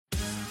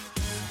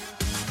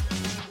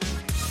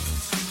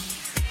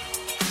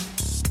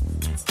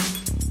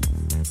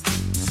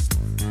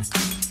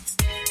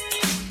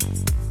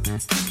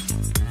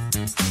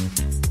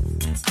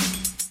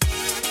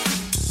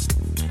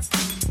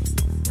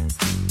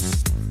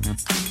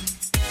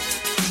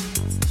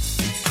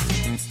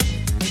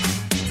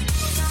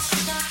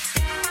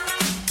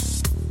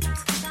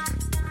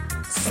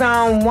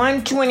Psalm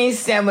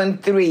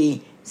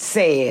 127:3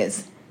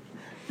 says,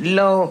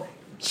 Lo,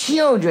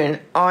 children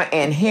are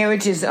an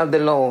heritage of the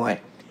Lord,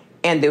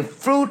 and the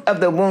fruit of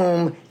the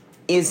womb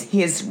is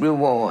his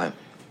reward.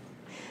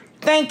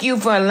 Thank you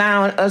for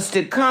allowing us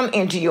to come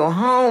into your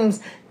homes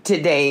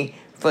today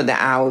for the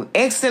Hour of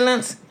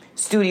Excellence,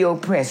 Studio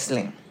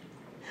Presley.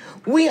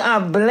 We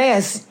are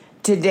blessed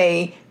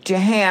today to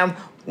have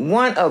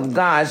one of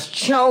God's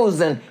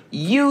chosen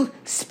youth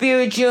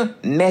spiritual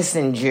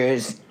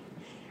messengers,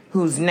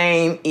 whose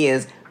name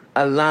is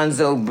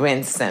Alonzo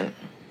Brinson.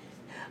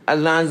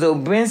 Alonzo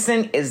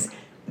Brinson is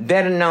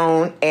better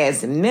known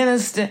as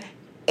Minister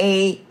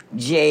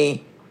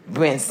A.J.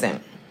 Brinson.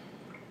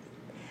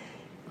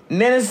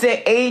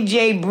 Minister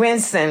A.J.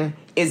 Brinson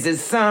is the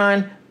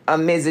son of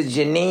Mrs.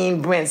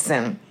 Janine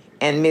Brinson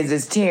and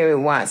Mrs. Terry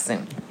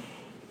Watson.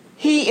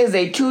 He is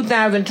a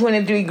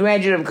 2023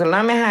 graduate of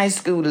Columbia High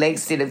School, Lake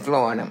City,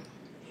 Florida.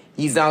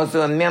 He's also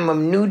a member of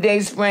New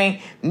Day Spring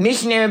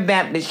Missionary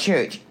Baptist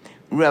Church.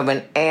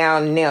 Reverend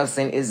Al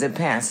Nelson is the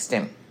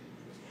pastor.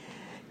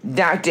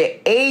 Dr.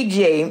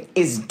 A.J.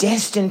 is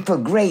destined for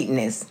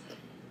greatness.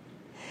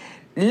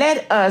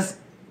 Let us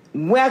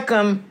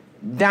welcome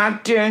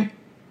Dr.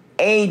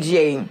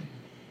 A.J.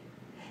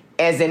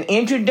 as an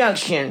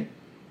introduction,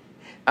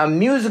 a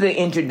musical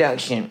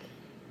introduction,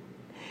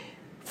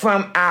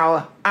 from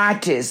our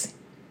artist,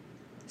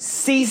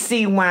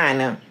 CeCe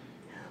Winans,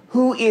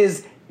 who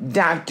is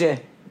Dr.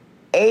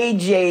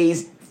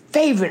 A.J.'s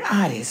favorite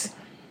artist.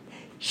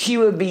 She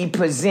will be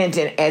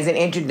presented as an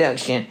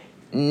introduction,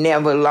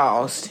 Never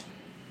Lost.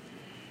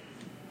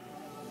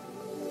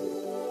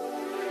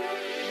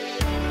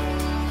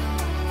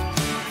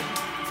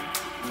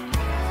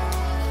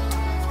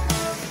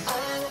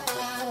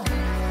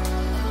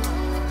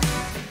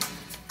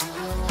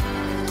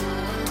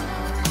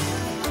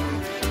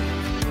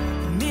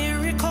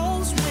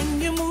 Miracles when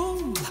you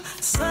move,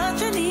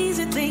 such an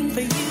easy thing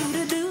for you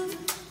to do.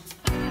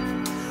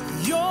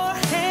 Your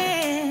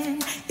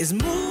hand is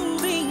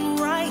moving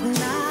right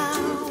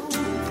now.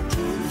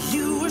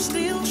 You are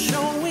still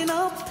showing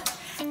up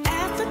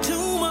at the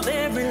tomb of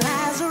every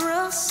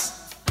Lazarus.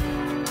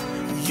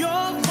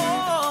 Your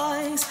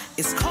voice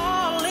is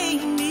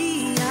calling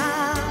me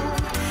out.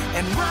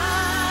 And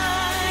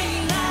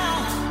right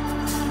now,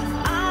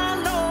 I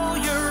know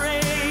you're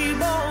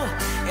able.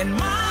 And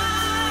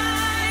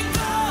my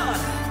God,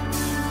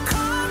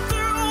 come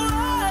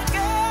through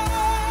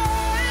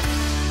again.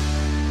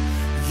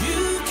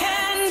 You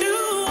can do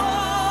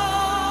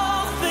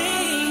all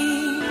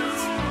things.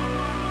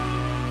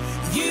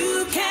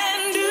 You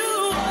can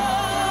do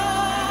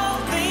all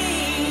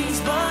things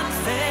but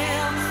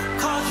fail.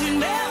 'Cause you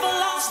never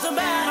lost a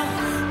battle.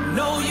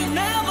 No, you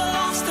never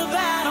lost a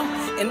battle.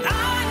 And I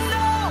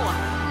know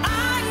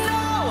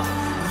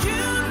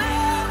you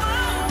never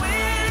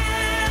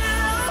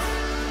will.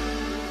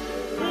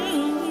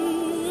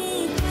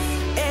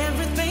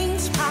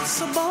 Everything's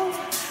possible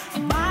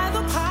by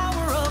the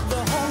power of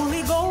the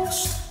Holy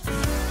Ghost.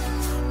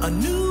 A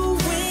new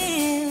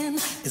wind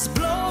is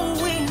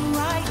blowing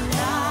right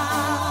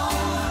now,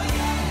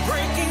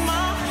 breaking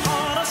my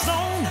heart of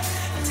stone,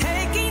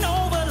 taking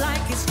over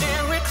like it's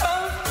Jericho,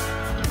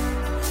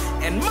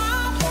 and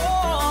my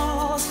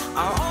walls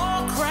are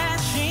all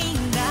crashing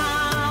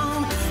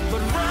down.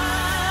 But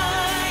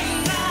right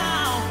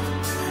now,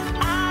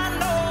 I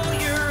know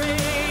you're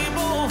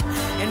able,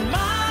 and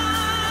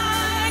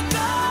my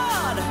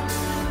God,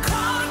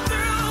 come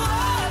through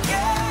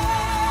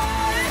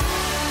again.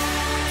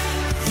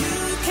 You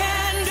can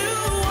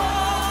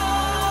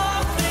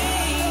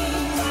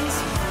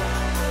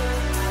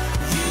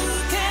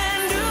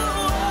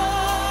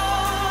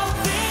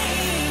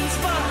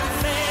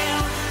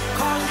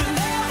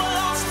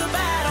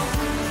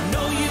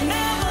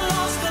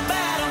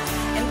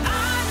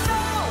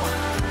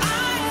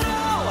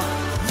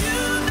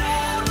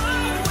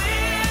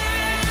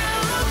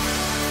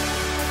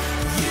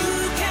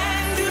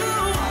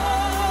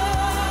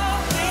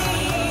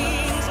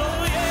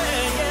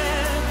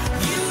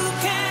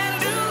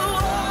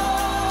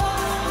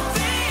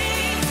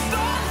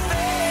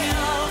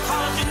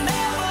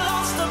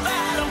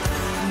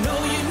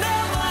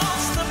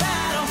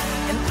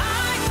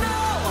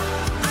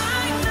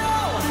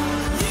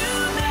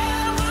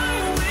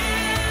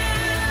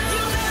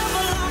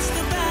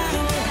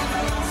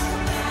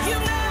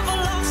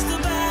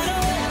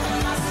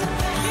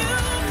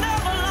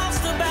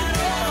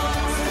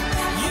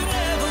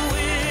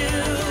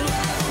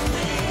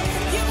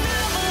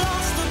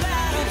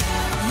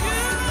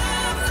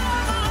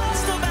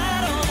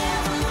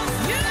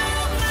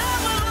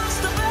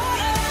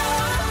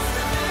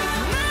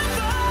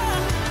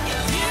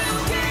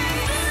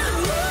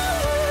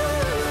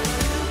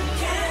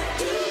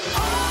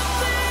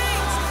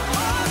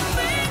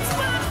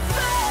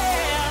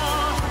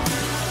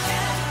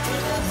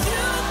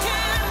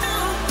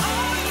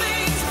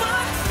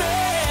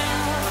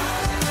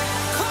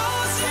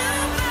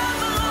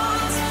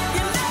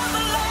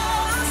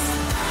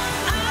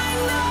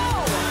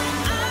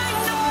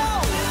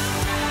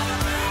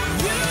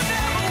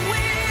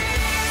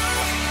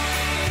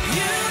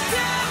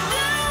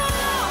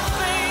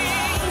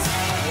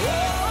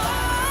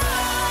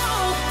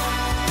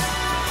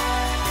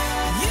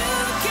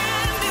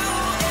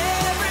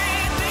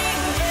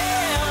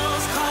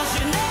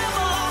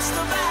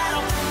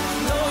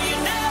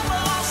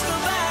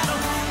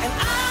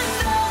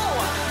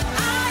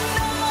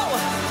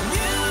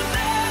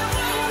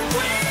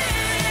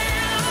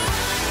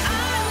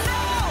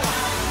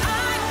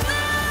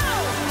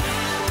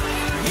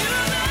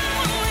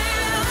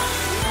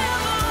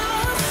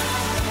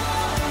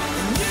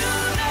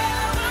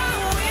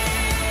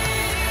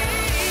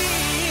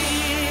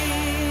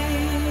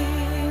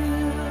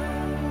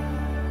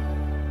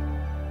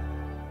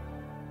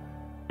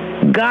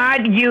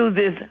God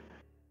uses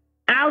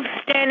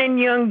outstanding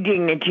young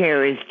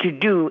dignitaries to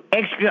do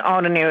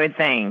extraordinary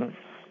things.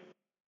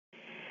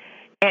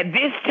 At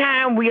this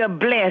time, we are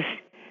blessed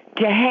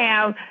to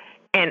have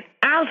an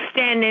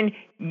outstanding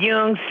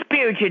young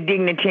spiritual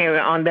dignitary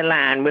on the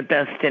line with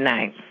us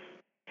tonight.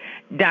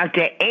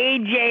 Dr.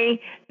 AJ,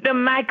 the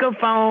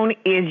microphone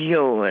is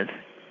yours.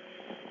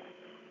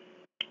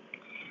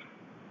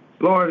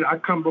 Lord, I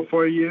come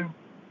before you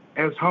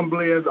as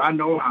humbly as I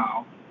know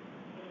how,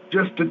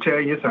 just to tell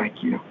you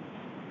thank you.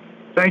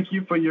 Thank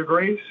you for your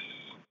grace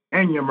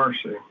and your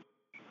mercy.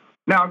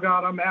 Now,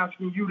 God, I'm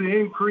asking you to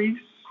increase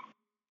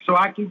so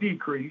I can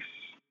decrease,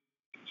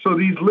 so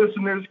these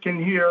listeners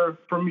can hear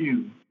from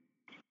you.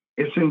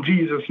 It's in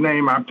Jesus'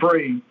 name I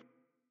pray.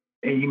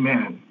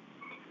 Amen.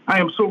 I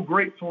am so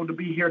grateful to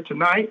be here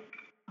tonight.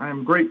 I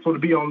am grateful to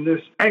be on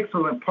this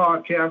excellent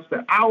podcast,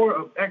 The Hour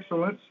of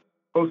Excellence,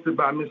 hosted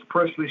by Miss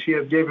Presley. She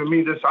has given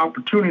me this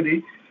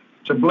opportunity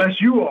to bless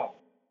you all.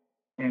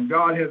 And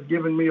God has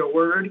given me a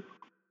word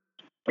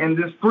in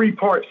this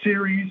 3-part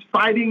series,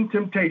 Fighting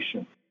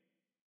Temptation.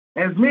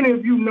 As many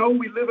of you know,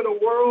 we live in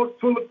a world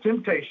full of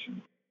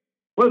temptation,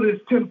 whether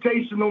it's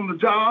temptation on the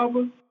job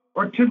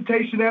or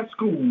temptation at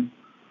school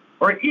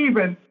or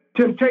even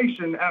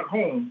temptation at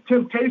home.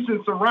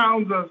 Temptation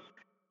surrounds us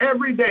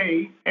every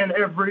day and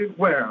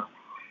everywhere.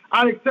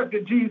 I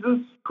accepted Jesus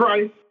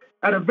Christ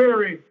at a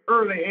very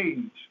early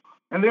age.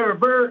 And there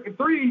are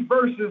 3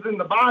 verses in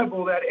the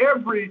Bible that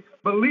every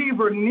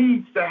believer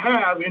needs to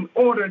have in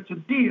order to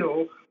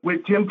deal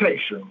with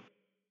temptation.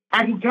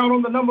 I can count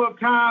on the number of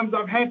times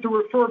I've had to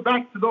refer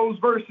back to those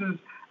verses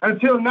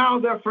until now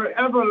they're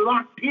forever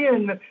locked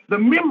in the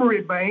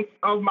memory bank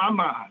of my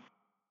mind.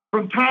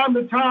 From time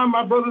to time,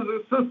 my brothers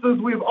and sisters,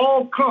 we've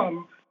all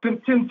come to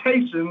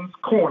temptation's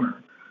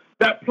corner,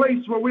 that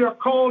place where we are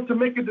called to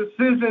make a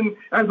decision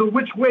as to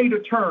which way to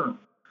turn,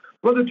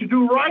 whether to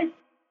do right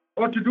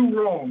or to do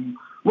wrong,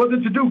 whether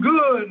to do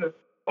good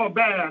or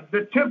bad.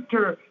 The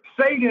tempter,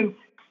 Satan,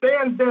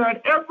 stands there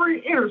at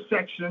every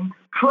intersection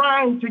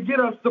trying to get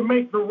us to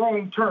make the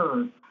wrong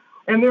turn.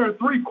 And there are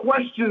 3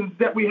 questions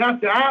that we have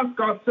to ask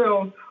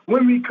ourselves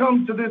when we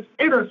come to this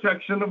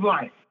intersection of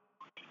life.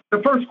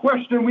 The first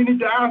question we need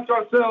to ask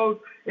ourselves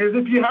is,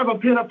 if you have a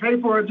pen or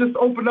paper or just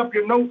open up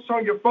your notes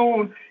on your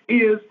phone,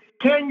 is,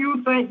 can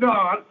you thank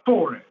God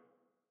for it?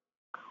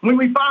 When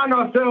we find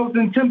ourselves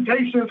in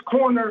temptation's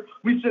corner,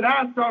 we should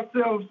ask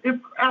ourselves, if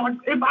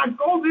I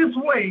go this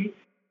way,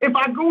 if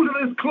I go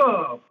to this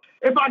club,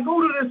 if I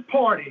go to this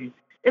party,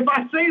 if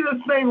I say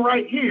this thing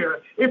right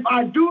here, if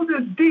I do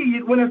this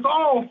deed, when it's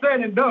all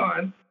said and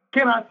done,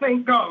 can I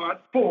thank God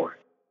for it?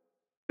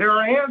 There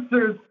are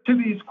answers to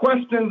these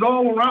questions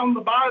all around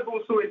the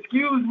Bible, so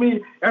excuse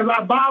me as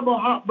I Bible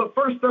hop, but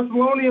 1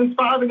 Thessalonians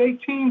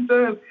 5:18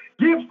 says,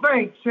 give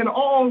thanks in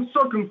all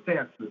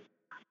circumstances,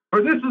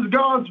 for this is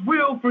God's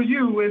will for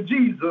you in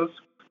Jesus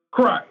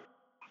Christ.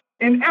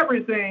 In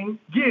everything,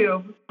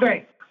 give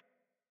thanks.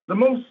 The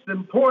most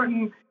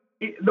important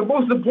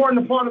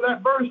part of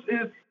that verse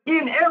is,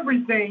 in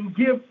everything,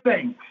 give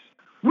thanks.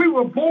 We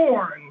were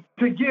born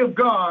to give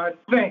God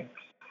thanks.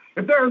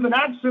 If there is an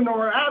action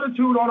or an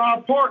attitude on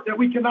our part that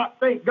we cannot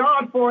thank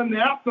God for in the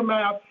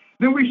aftermath,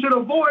 then we should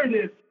avoid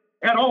it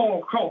at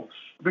all costs.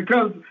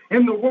 Because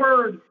in the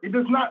word, it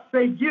does not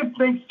say give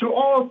thanks to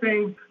all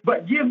things,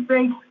 but give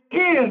thanks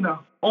in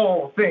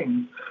all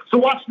things. So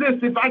watch this.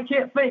 If I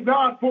can't thank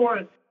God for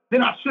it,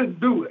 then I shouldn't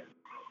do it.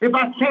 If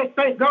I can't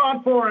thank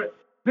God for it,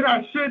 then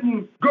I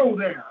shouldn't go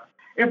there.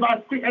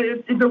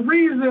 The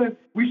reason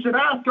we should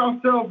ask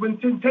ourselves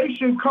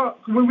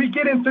when we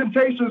get in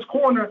temptation's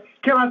corner,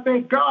 can I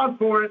thank God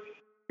for it,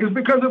 is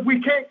because if we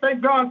can't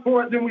thank God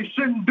for it, then we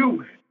shouldn't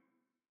do it.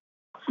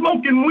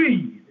 Smoking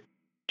weed,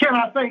 can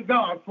I thank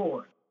God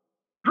for it?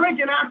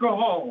 Drinking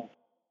alcohol,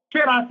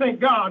 can I thank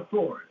God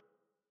for it?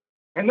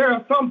 And there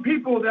are some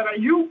people that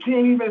you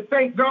can't even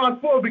thank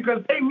God for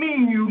because they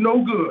mean you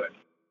no good.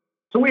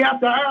 So we have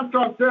to ask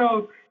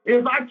ourselves,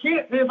 if I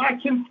can't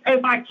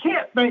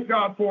thank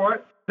God for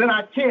it, then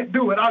I can't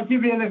do it. I'll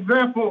give you an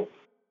example,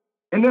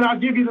 and then I'll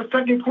give you the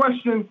second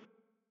question.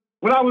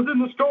 When I was in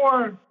the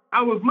store,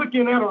 I was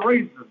looking at a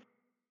razor.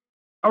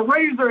 A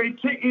razor,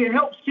 it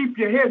helps keep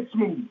your head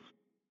smooth,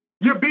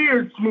 your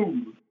beard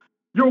smooth,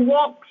 your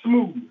walk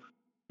smooth.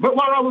 But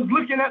while I was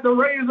looking at the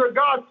razor,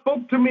 God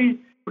spoke to me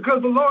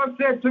because the Lord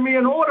said to me,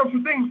 in order for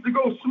things to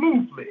go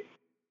smoothly,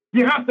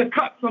 you have to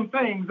cut some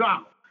things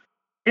out.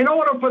 In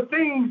order for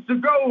things to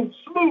go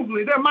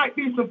smoothly, there might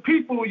be some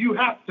people you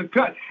have to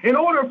cut. In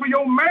order for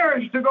your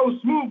marriage to go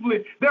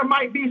smoothly, there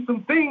might be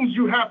some things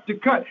you have to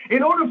cut.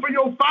 In order for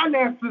your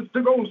finances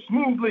to go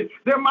smoothly,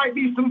 there might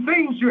be some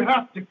things you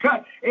have to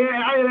cut.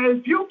 And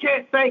if you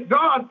can't thank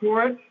God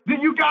for it,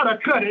 then you got to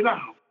cut it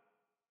out.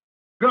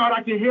 God,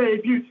 I can hear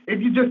if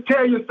you just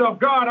tell yourself,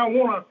 God, I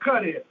want to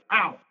cut it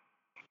out.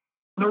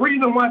 The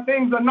reason why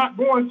things are not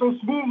going so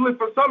smoothly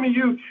for some of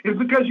you is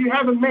because you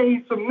haven't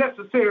made some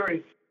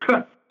necessary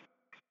cuts.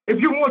 If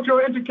you want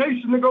your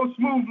education to go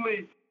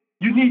smoothly,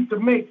 you need to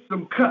make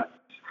some cuts.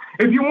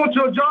 If you want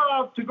your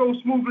job to go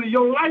smoothly,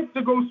 your life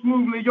to go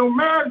smoothly, your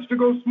marriage to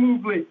go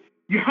smoothly,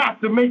 you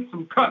have to make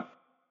some cuts.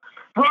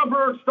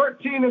 Proverbs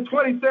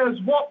 13:20 says,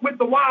 walk with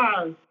the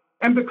wise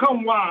and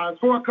become wise,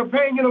 for a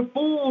companion of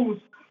fools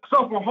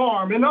suffer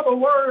harm. In other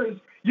words,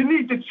 you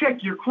need to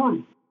check your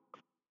crew,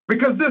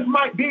 because this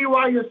might be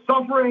why you're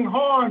suffering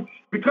harm,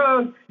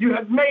 because you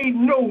have made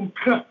no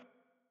cut.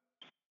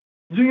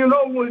 Do you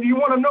know what you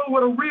want to know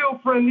what a real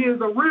friend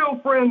is? A real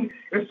friend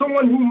is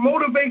someone who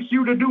motivates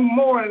you to do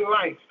more in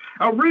life.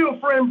 A real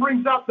friend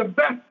brings out the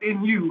best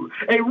in you.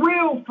 A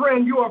real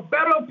friend, you're a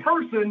better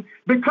person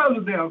because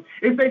of them.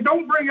 If they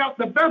don't bring out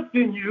the best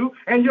in you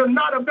and you're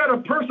not a better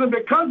person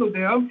because of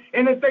them,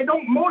 and if they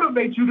don't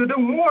motivate you to do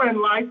more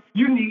in life,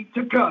 you need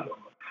to cut them.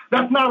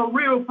 That's not a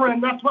real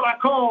friend. That's what I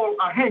call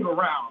a hang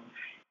around.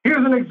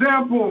 Here's an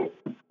example,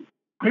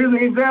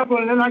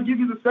 and then I give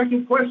you the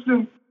second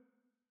question.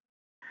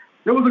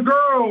 There was a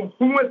girl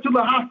who went to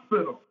the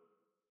hospital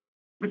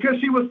because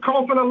she was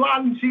coughing a lot,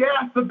 and she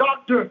asked the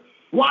doctor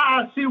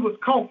why she was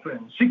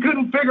coughing. She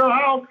couldn't figure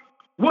out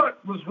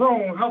what was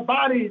wrong. Her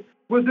body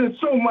was in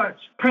so much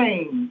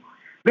pain.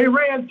 They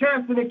ran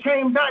tests, and it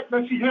came back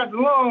that she had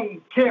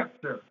lung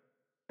cancer.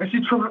 And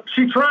she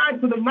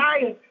tried to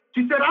deny it.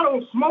 She said, I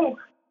don't smoke.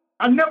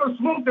 I never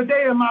smoked a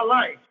day in my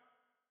life.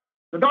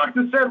 The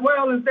doctor said,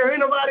 well, is there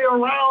anybody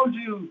around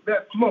you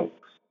that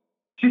smokes?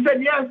 She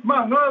said, yes,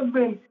 my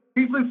husband.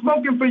 He's been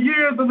smoking for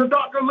years, and the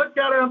doctor looked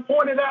at her and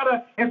pointed at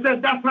her and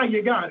said, that's how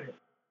you got it.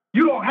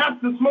 You don't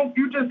have to smoke.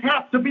 You just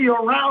have to be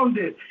around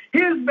it.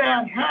 His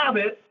bad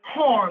habit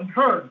harmed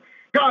her.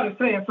 God is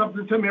saying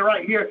something to me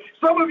right here.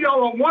 Some of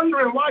y'all are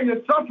wondering why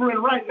you're suffering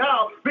right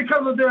now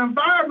because of the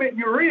environment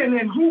you're in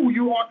and who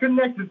you are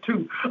connected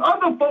to.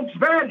 Other folks'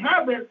 bad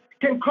habits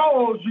can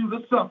cause you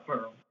to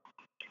suffer.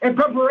 In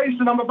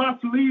preparation, I'm about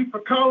to leave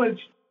for college,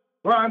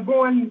 where I'm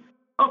going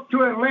up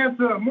to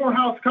Atlanta,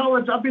 Morehouse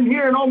College. I've been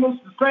hearing almost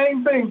the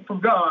same thing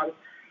from God.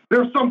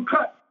 There's some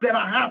cuts that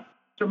I have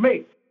to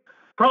make.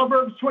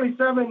 Proverbs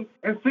 27:6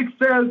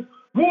 says,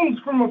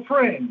 wounds from a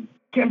friend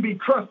can be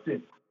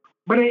trusted,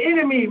 but an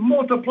enemy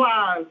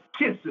multiplies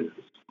kisses.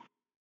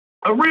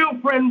 A real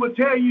friend will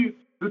tell you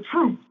the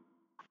truth,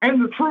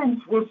 and the truth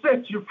will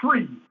set you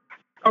free.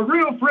 A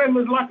real friend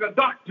is like a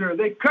doctor.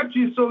 They cut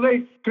you so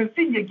they can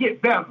see you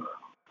get better.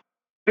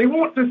 They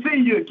want to see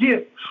you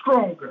get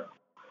stronger.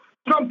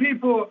 Some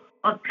people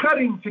are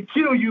cutting to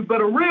kill you,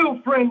 but a real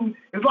friend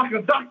is like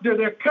a doctor.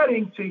 They're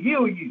cutting to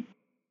heal you,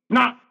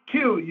 not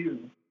kill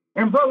you.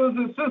 And brothers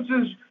and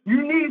sisters,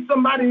 you need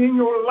somebody in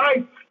your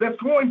life that's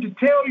going to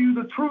tell you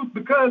the truth,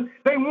 because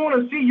they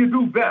want to see you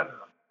do better.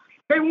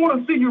 They want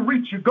to see you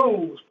reach your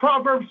goals.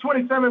 Proverbs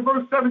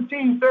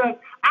 27:17 says,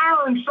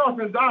 iron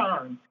sharpens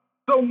iron,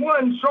 so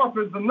one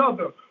sharpens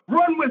another.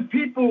 Run with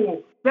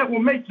people that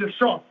will make you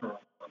sharper,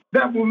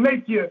 that will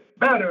make you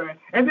better.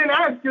 And then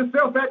ask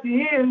yourself at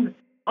the end,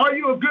 are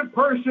you a good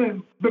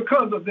person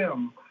because of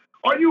them?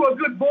 Are you a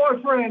good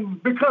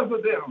boyfriend because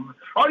of them?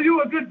 Are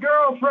you a good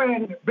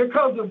girlfriend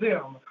because of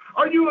them?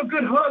 Are you a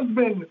good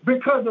husband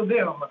because of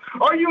them?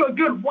 Are you a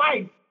good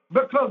wife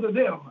because of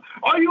them?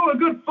 Are you a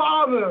good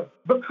father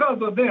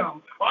because of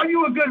them? Are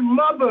you a good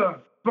mother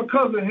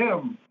because of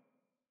him?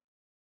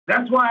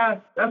 That's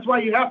why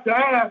you have to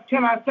ask,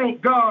 can I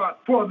thank God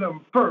for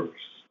them first?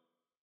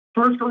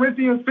 1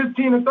 Corinthians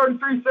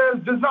 15:33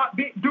 says,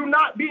 do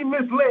not be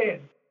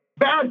misled.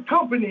 Bad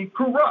company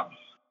corrupts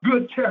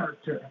good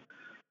character.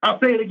 I'll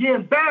say it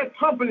again. Bad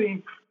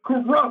company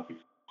corrupts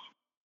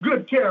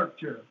good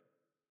character.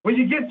 When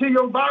you get to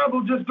your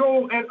Bible, just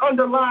go and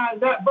underline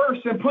that verse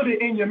and put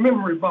it in your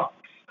memory box.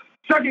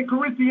 2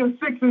 Corinthians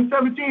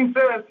 6:17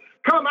 says,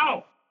 come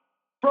out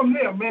from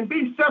them and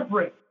be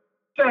separate,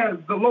 says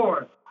the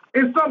Lord.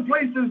 In some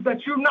places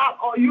that you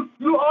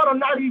ought to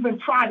not even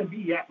try to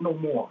be at no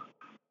more.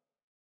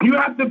 You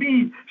have to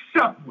be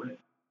separate.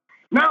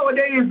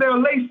 Nowadays, they're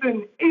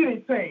lacing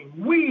anything,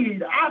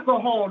 weed,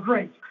 alcohol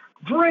drinks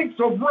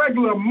of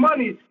regular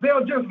money.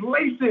 They'll just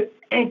lace it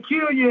and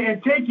kill you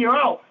and take you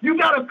out. You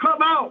got to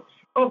come out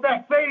of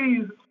that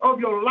phase of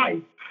your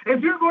life.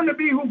 If you're going to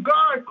be who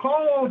God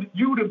called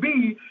you to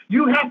be,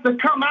 you have to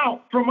come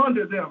out from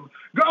under them.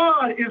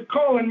 God is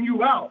calling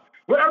you out.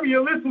 Wherever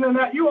you're listening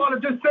at, you ought to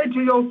just say to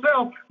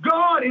yourself,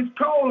 God is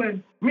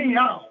calling me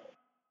out.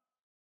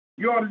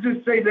 You ought to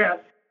just say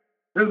that.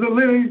 There's a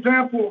little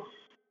example.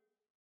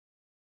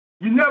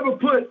 You never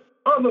put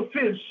other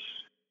fish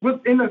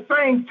in the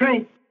same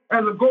tank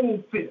as a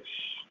goldfish.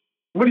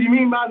 What do you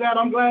mean by that?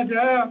 I'm glad you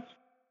asked.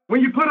 When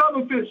you put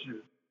other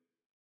fishes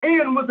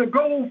in with the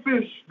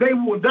goldfish, they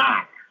will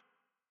die.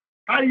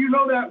 How do you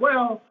know that?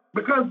 Well,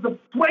 because the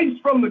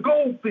waste from the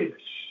goldfish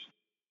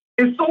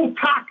is so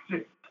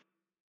toxic,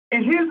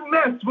 and his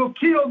mess will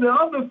kill the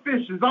other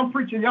fishes. I'm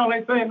preaching, y'all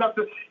ain't saying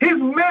nothing. His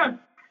mess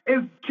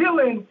is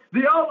killing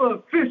the other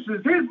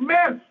fishes. His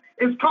mess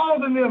is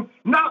causing them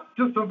not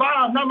to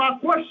survive. Now, my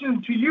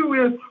question to you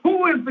is,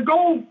 who is the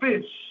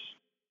goldfish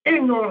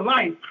in your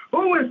life?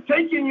 Who is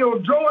taking your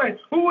joy?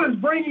 Who is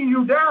bringing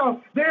you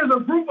down? There's a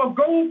group of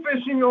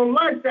goldfish in your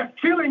life that's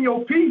killing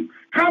your peace.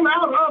 Come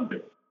out of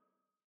it.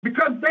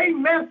 Because they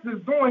mess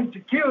is going to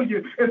kill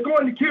you. It's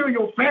going to kill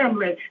your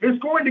family. It's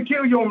going to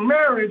kill your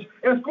marriage.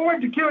 It's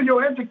going to kill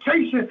your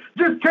education.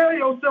 Just tell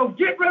yourself,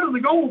 get rid of the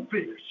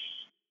goldfish.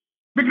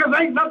 Because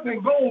ain't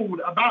nothing gold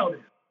about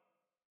it.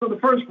 So the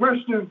first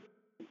question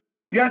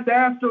you have to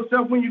ask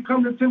yourself when you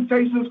come to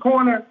Temptation's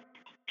Corner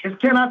is,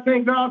 can I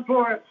thank God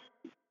for it?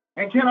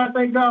 And can I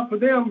thank God for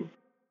them?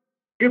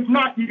 If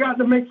not, you got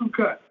to make some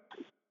cuts.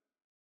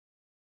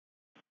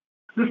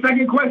 The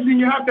second question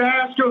you have to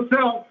ask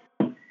yourself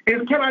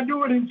is, can I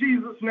do it in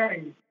Jesus'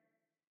 name?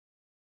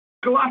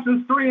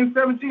 Colossians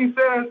 3:17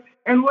 says,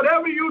 and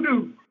whatever you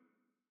do,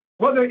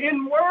 whether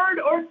in word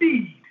or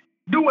deed,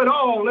 do it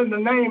all in the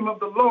name of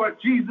the Lord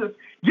Jesus,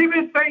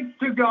 giving thanks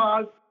to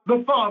God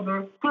the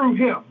Father through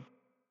him.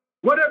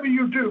 Whatever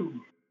you do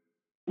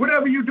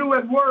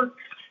at work,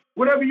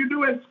 whatever you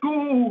do at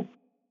school,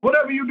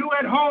 whatever you do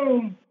at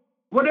home,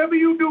 whatever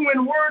you do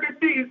in word or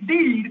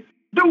deed,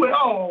 do it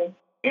all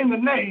in the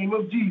name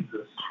of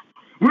Jesus.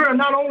 We are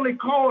not only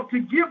called to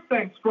give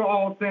thanks for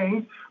all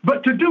things,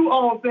 but to do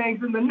all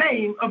things in the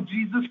name of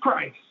Jesus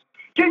Christ.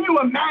 Can you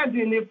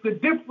imagine if the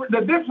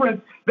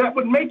difference that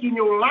would make in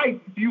your life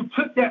if you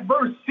took that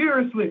verse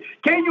seriously?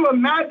 Can you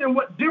imagine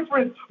what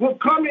difference will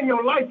come in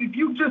your life if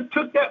you just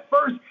took that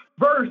first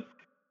verse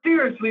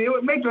seriously? It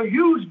would make a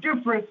huge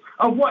difference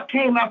of what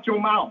came out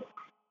your mouth.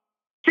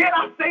 Can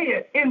I say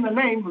it in the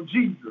name of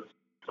Jesus?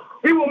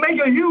 It will make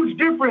a huge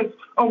difference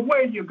of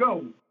where you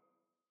go.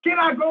 Can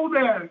I go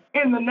there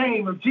in the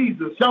name of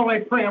Jesus? Y'all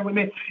ain't praying with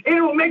me.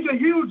 It will make a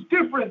huge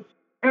difference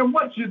in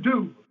what you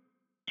do.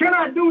 Can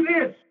I do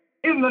this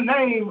in the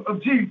name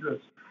of Jesus?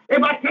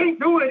 If I can't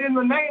do it in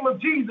the name of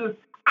Jesus,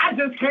 I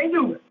just can't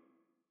do it.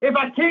 If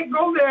I can't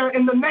go there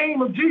in the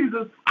name of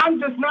Jesus, I'm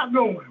just not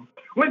going.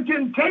 When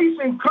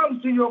temptation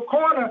comes to your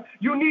corner,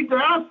 you need to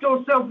ask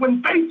yourself,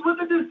 when faced with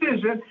a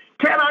decision,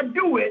 can I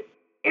do it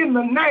in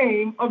the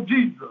name of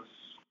Jesus?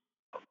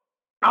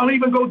 I'll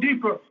even go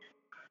deeper.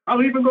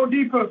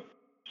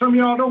 Some of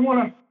y'all don't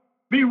want to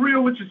be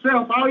real with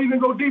yourself. I'll even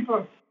go deeper.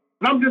 And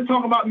I'm just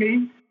talking about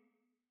me.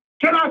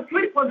 Can I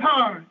sleep with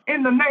her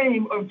in the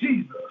name of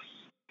Jesus?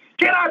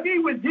 Can I be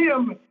with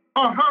him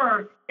or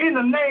her in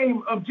the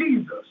name of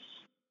Jesus?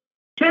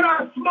 Can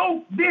I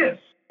smoke this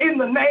in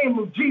the name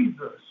of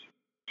Jesus?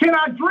 Can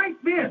I drink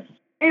this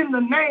in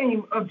the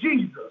name of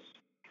Jesus?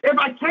 If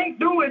I can't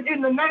do it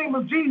in the name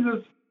of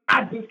Jesus,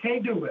 I just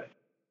can't do it.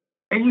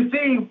 And you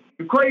see,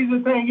 the crazy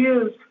thing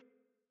is,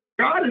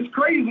 God is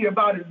crazy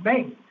about his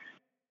name.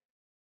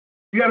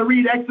 You got to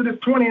read Exodus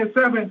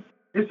 20:7.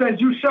 It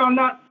says, you shall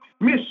not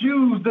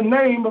misuse the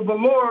name of the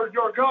Lord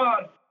your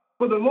God,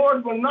 for the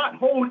Lord will not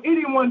hold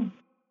anyone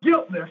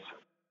guiltless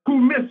who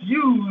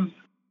misuse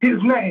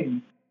his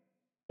name.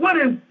 What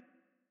is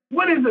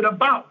it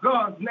about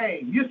God's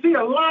name? You see,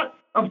 a lot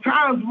of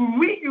times when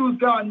we use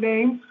God's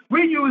name,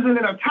 we use it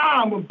in a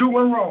time of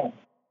doing wrong.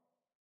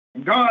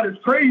 And God is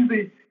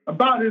crazy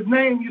about his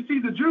name. You see,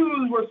 the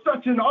Jews were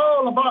such in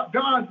awe about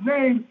God's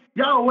name,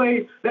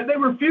 Yahweh, that they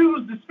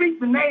refused to speak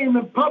the name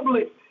in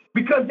public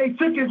because they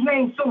took his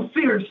name so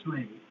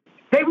seriously.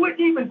 They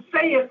wouldn't even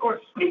say it or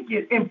speak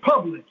it in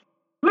public.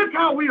 Look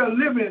how we are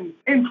living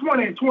in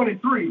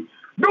 2023,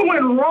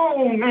 doing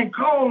wrong and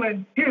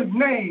calling his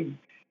name.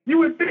 You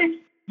would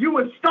think you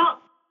would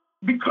stop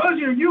because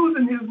you're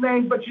using his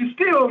name, but you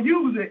still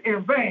use it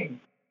in vain.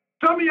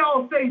 Some of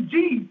y'all say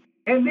G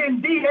and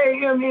then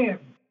D-A-M-N.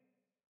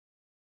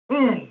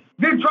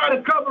 Then try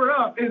to cover it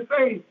up and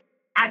say,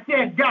 I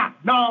said God.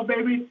 No,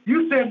 baby,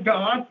 you said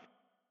God.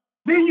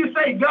 Then you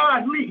say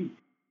godly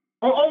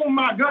or oh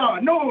my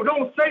God. No,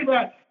 don't say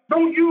that.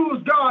 Don't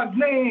use God's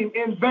name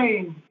in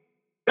vain.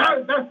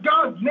 That's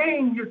God's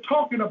name you're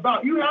talking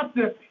about. You have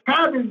to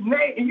have his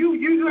name, and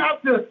you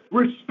have to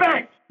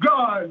respect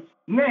God's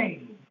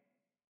name.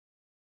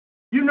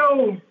 You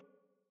know,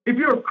 if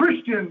you're a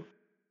Christian,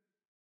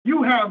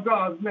 you have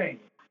God's name.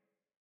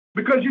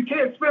 Because you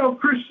can't spell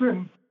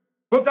Christian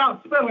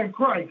without spelling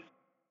Christ.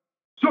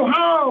 So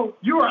how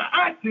you are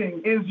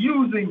acting is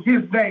using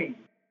his name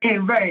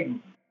in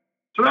vain.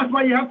 So that's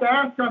why you have to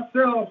ask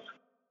ourselves,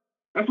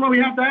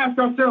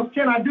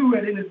 can I do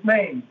it in his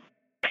name?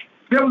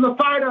 There was a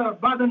fighter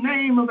by the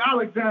name of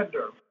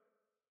Alexander.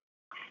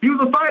 He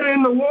was a fighter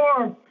in the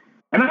war,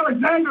 and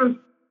Alexander,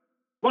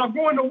 while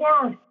going to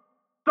war,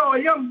 saw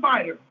a young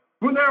fighter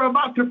when they were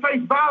about to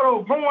face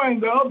battle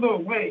going the other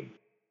way.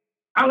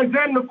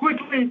 Alexander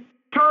quickly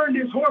turned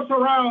his horse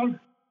around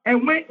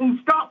and went and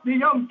stopped the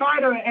young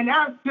fighter and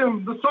asked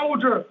him, the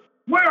soldier,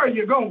 where are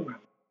you going?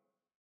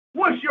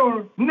 What's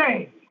your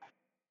name?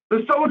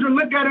 The soldier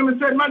looked at him and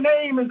said, my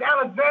name is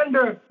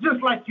Alexander,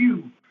 just like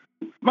you.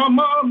 My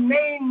mom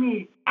named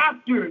me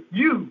after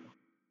you.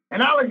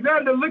 And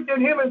Alexander looked at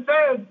him and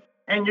said,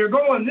 and you're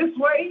going this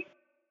way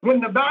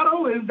when the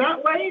battle is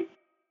that way?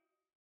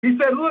 He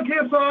said, look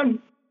here, son,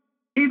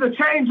 either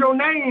change your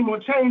name or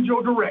change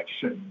your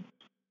direction.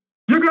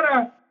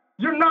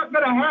 You're not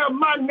going to have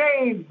my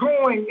name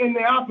going in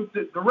the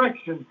opposite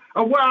direction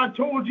of where I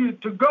told you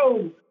to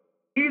go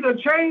either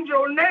change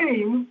your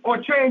name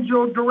or change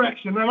your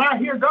direction. And I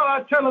hear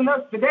God telling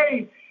us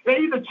today that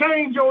either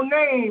change your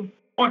name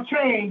or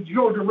change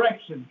your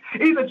direction.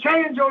 Either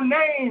change your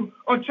name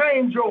or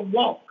change your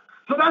walk.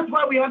 So that's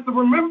why we have to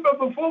remember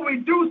before we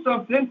do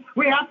something,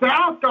 we have to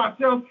ask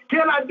ourselves,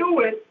 can I do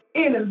it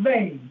in his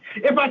name?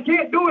 If I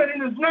can't do it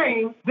in his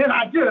name, then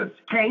I just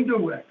can't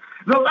do it.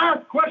 The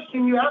last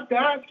question you have to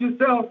ask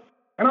yourself,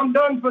 and I'm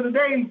done for the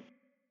day,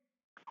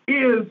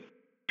 is,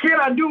 can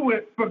I do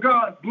it for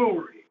God's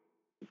glory?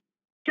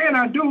 Can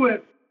I do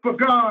it for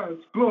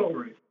God's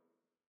glory?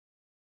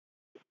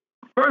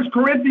 1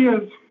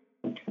 Corinthians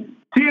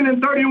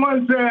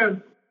 10:31 says,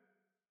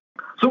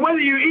 so whether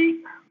you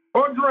eat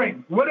or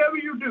drink, whatever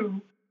you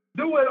do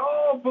it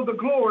all for the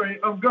glory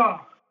of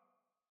God.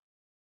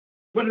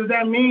 What does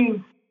that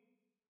mean?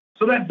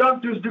 So that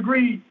doctor's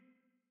degree,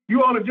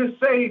 you ought to just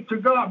say, to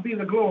God be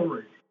the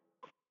glory.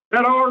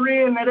 That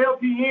RN, that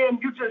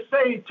LPN, you just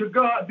say, to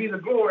God be the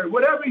glory.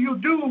 Whatever you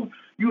do,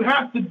 you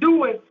have to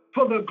do it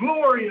for the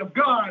glory of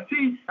God.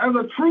 See, as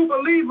a true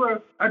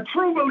believer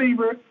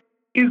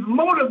is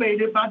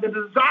motivated by the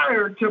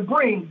desire to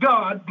bring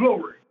God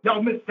glory.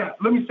 Y'all missed that.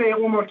 Let me say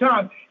it one more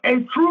time.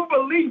 A true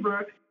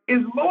believer is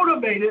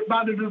motivated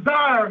by the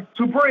desire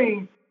to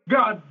bring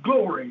God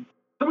glory.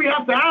 So we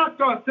have to ask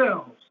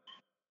ourselves,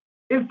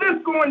 is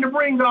this going to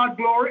bring God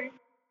glory?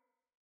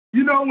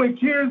 You know, when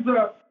kids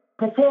are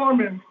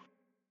performing,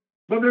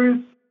 whether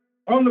it's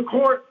on the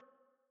court,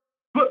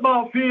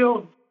 football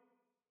field,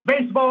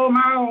 baseball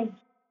mound,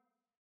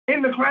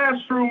 in the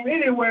classroom,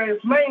 anywhere,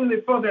 it's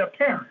mainly for their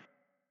parents.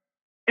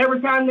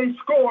 Every time they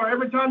score,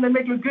 every time they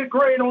make a good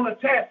grade on a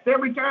test,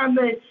 every time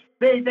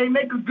they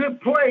make a good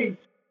play,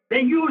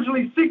 they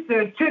usually seek the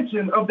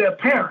attention of their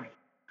parents.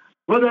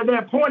 Whether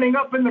they're pointing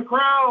up in the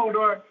crowd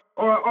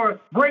or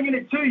bringing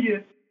it to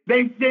you,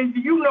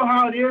 you know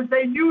how it is.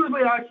 They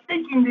usually are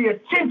seeking the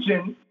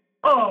attention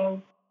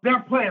of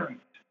their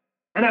parents.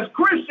 And as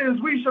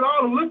Christians, we should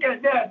all look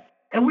at that,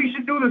 and we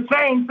should do the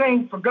same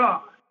thing for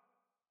God.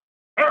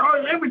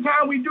 Every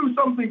time we do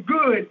something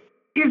good,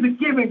 is it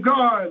giving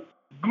God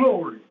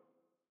glory?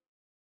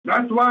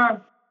 That's why,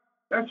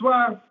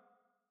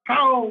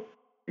 how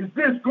is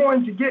this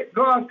going to get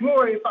God's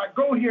glory? If I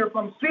go here, if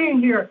I'm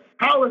seeing here,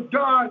 how is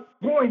God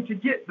going to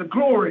get the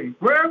glory?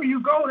 Wherever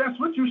you go, that's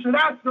what you should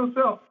ask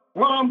yourself.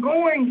 While I'm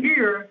going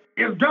here,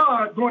 is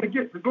God going to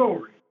get the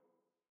glory?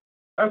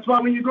 That's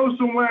why when you go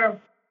somewhere,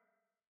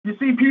 you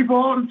see people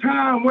all the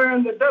time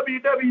wearing the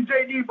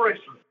WWJD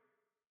bracelet.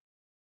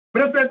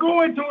 But if they're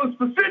going to a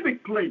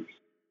specific place,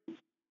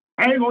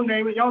 I ain't going to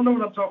name it, y'all know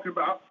what I'm talking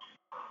about,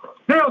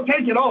 they'll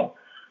take it off.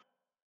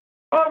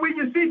 Or when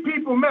you see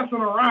people messing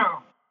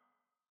around,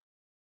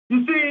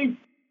 you see,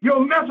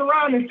 you'll mess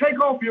around and take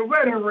off your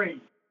wedding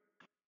ring.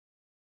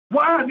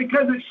 Why?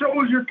 Because it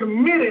shows you're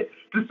committed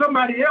to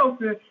somebody else,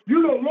 and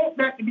you don't want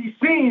that to be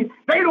seen.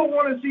 They don't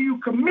want to see you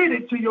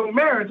committed to your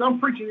marriage. I'm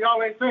preaching,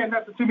 y'all ain't saying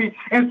nothing to me.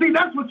 And see,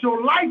 that's what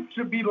your life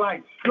should be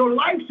like. Your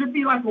life should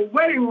be like a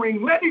wedding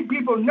ring, letting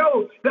people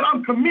know that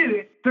I'm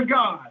committed to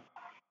God.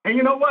 And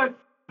you know what?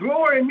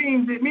 Glory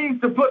means, it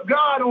means to put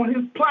God on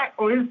his plaque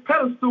or his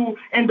pedestal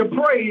and to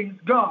praise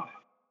God.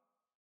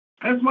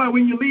 That's why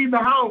when you leave the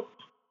house,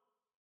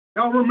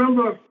 y'all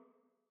remember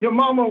your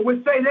mama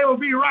would say they will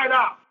be right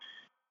out.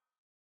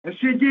 And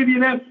she'll give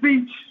you that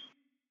speech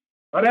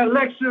or that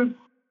lecture.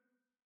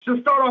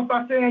 She'll start off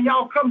by saying,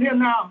 y'all come here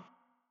now.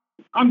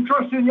 I'm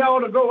trusting y'all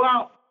to go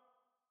out.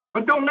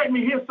 But don't let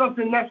me hear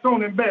something that's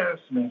going to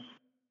embarrass me.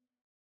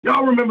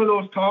 Y'all remember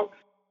those talks.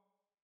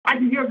 I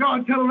can hear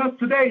God telling us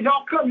today,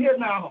 y'all come here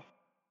now.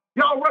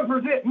 Y'all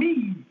represent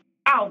me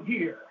out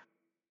here.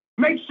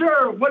 Make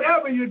sure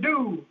whatever you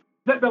do,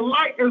 that the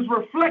light is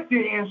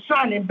reflecting and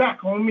shining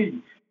back on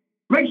me.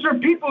 Make sure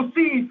people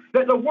see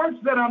that the works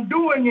that I'm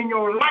doing in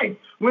your life,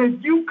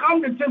 when you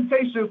come to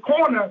temptation's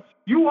corner,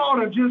 you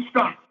ought to just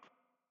stop.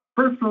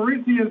 1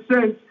 Corinthians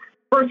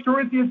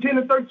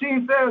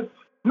 10:13 says,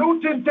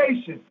 no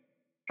temptation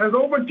has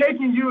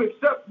overtaken you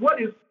except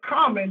what is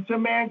common to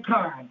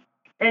mankind.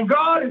 And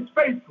God is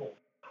faithful.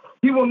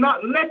 He will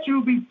not let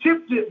you be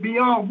tempted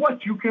beyond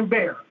what you can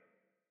bear.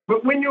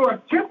 But when you are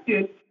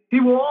tempted, he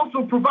will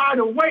also provide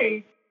a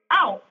way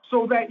out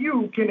so that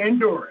you can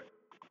endure it.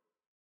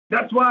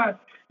 That's why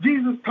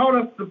Jesus taught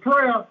us the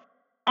prayer,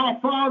 our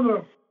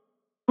Father,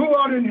 who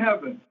art in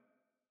heaven,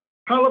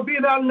 hallowed be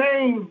thy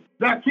name,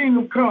 thy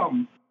kingdom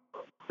come.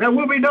 That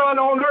will be done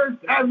on earth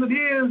as it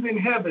is in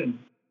heaven.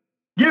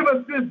 Give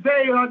us this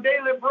day our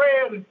daily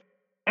bread,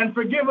 and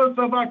forgive us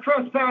of our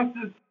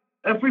trespasses,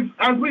 as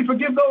we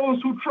forgive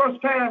those who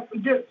trespass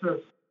against us.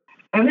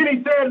 And then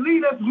he said,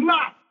 lead us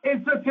not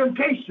into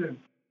temptation,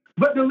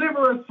 but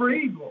deliver us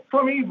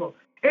from evil.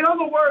 In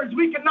other words,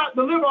 we cannot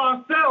deliver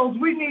ourselves.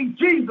 We need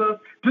Jesus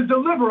to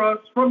deliver us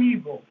from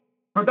evil.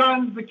 For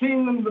thine is the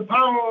kingdom, the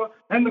power,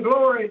 and the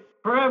glory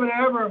forever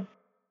and ever.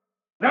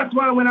 That's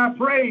why when I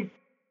pray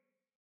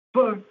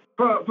for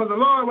the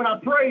Lord, when I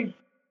pray,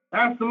 I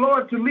ask the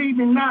Lord to lead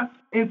me not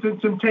into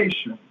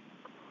temptation.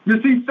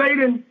 You see,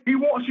 Satan, he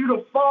wants you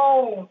to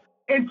fall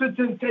into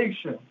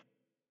temptation.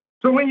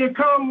 So when you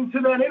come to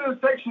that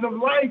intersection of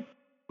life,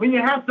 when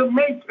you have to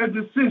make a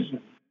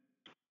decision,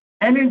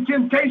 and in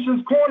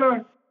temptation's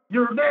corner,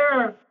 you're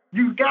there,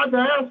 you've got to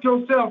ask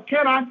yourself,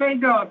 can I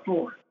thank God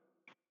for it?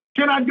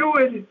 Can I do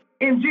it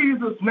in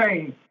Jesus'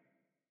 name?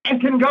 And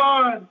can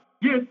God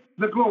get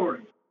the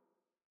glory?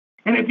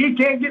 And if he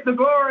can't get the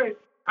glory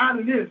out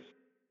of this,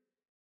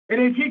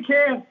 and if he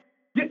can't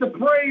get the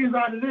praise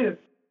out of this,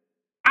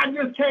 I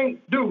just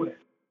can't do it.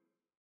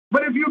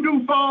 But if you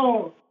do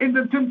fall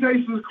into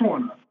temptation's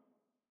corner,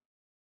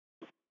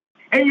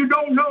 and you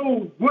don't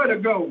know where to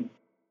go,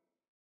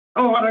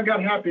 oh, I done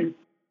got happy.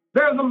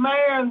 There's a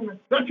man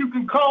that you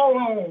can call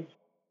on.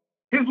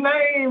 His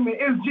name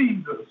is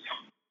Jesus.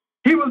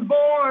 He was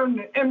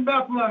born in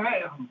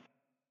Bethlehem.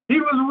 He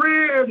was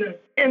reared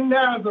in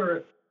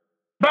Nazareth,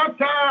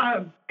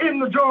 baptized in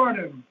the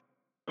Jordan,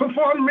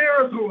 performed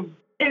miracles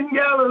in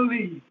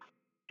Galilee.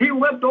 He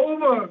wept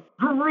over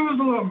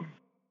Jerusalem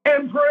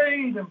and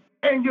prayed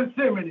in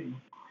Gethsemane.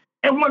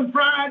 And one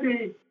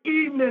Friday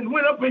evening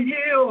went up a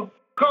hill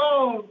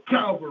called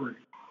Calvary.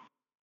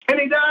 And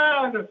he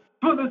died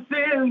for the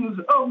sins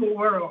of the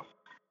world.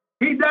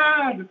 He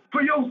died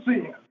for your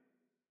sins.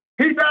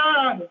 He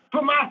died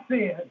for my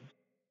sins.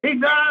 He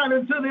died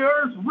until the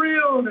earth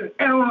reeled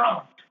and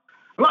rocked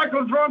like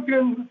a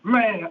drunken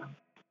man.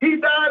 He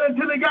died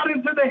until he got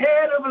into the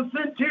head of a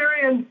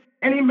centurion,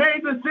 and he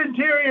made the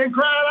centurion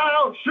cry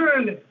out,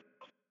 surely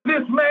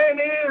this man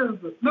is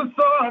the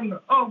Son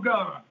of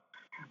God.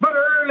 But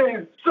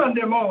early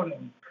Sunday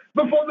morning,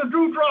 before the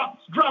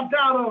dewdrops dropped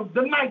out of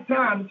the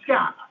nighttime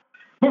sky,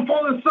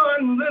 before the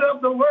sun lit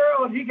up the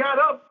world, he got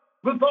up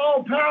with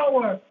all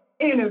power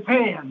in his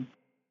hand.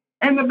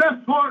 And the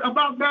best part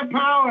about that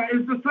power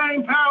is the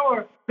same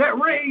power that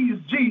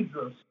raised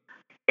Jesus.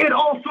 It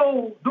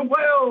also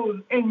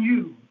dwells in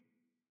you.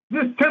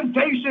 This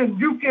temptation,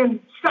 you can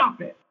stop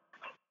it.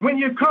 When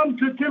you come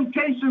to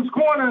temptation's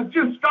corner,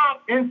 just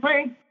stop and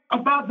think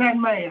about that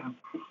man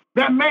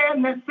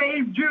that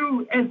saved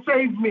you and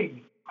saved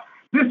me.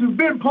 This has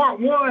been part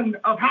one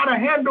of how to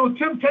handle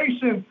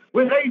temptation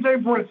with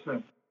AJ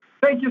Brinson.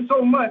 Thank you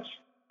so much,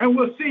 and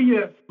we'll see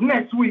you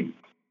next week.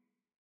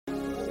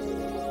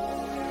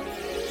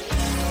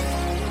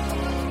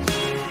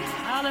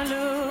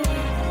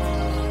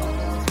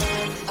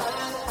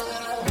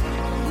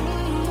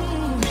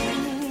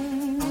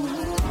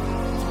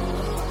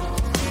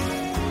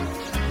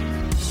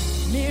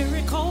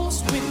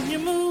 Miracles when you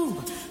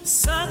move,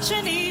 such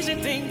an easy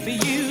thing for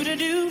you to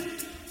do.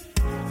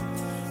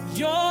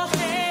 Your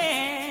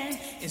hand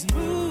is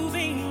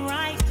moving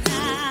right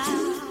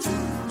now.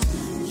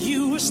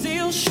 You are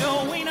still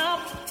showing